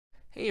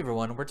Hey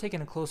everyone, we're taking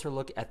a closer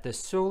look at the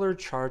solar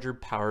charger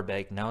power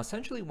bank. Now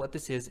essentially what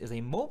this is a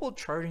mobile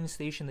charging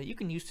station that you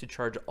can use to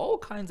charge all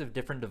kinds of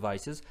different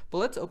devices, but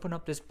let's open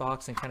up this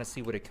box and kind of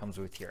see what it comes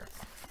with here.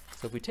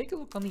 So if we take a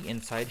look on the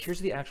inside,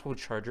 here's the actual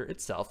charger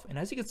itself, and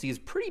as you can see, it's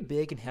pretty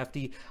big and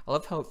hefty. I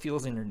love how it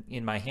feels in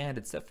my hand.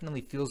 It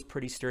definitely feels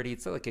pretty sturdy.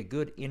 It's like a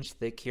good inch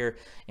thick here,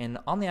 and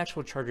on the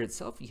actual charger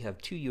itself, you have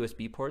two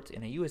USB ports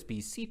and a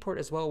USB-C port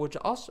as well, which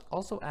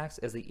also acts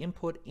as the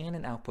input and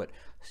an output.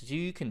 So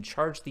you can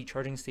charge the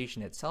charging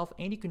station itself,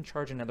 and you can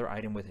charge another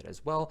item with it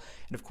as well.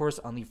 And of course,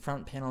 on the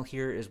front panel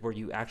here is where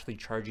you actually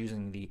charge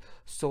using the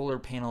solar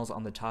panels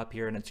on the top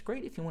here, and it's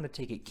great if you want to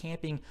take it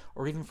camping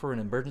or even for an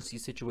emergency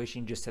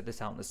situation. Just set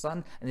this out in the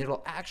sun and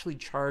it'll actually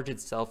charge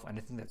itself, and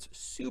I think that's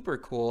super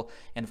cool.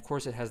 And of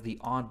course, it has the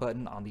on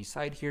button on the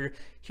side here.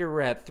 Here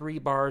we're at 3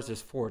 bars,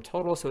 there's 4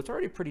 total, so it's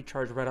already pretty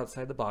charged right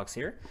outside the box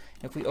here.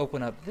 If we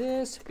open up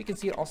this, we can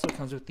see it also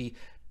comes with the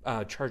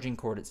charging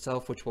cord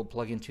itself, which will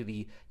plug into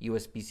the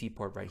USB-C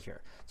port right here.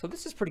 So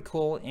this is pretty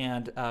cool,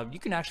 and you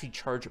can actually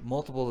charge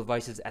multiple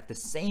devices at the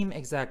same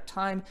exact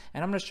time,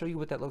 and I'm going to show you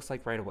what that looks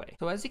like right away.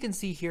 So as you can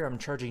see here, I'm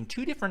charging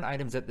 2 different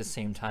items at the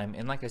same time,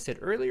 and like I said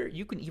earlier,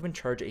 you can even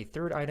charge a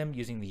third item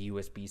using the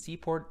USB-C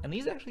port, and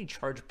these actually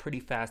charge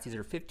pretty fast. These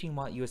are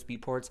 15-watt USB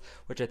ports,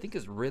 which I think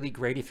is really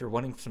great if you're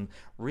wanting some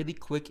really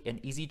quick and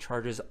easy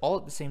charges all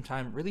at the same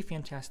time. Really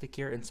fantastic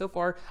here, and so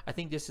far I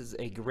think this is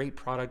a great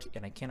product,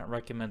 and I cannot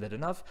recommend it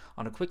enough.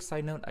 On a quick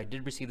side note, I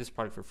did receive this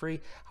product for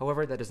free.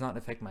 However, that does not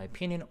affect my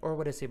opinion or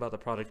what I say about the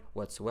product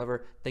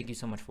whatsoever. Thank you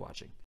so much for watching.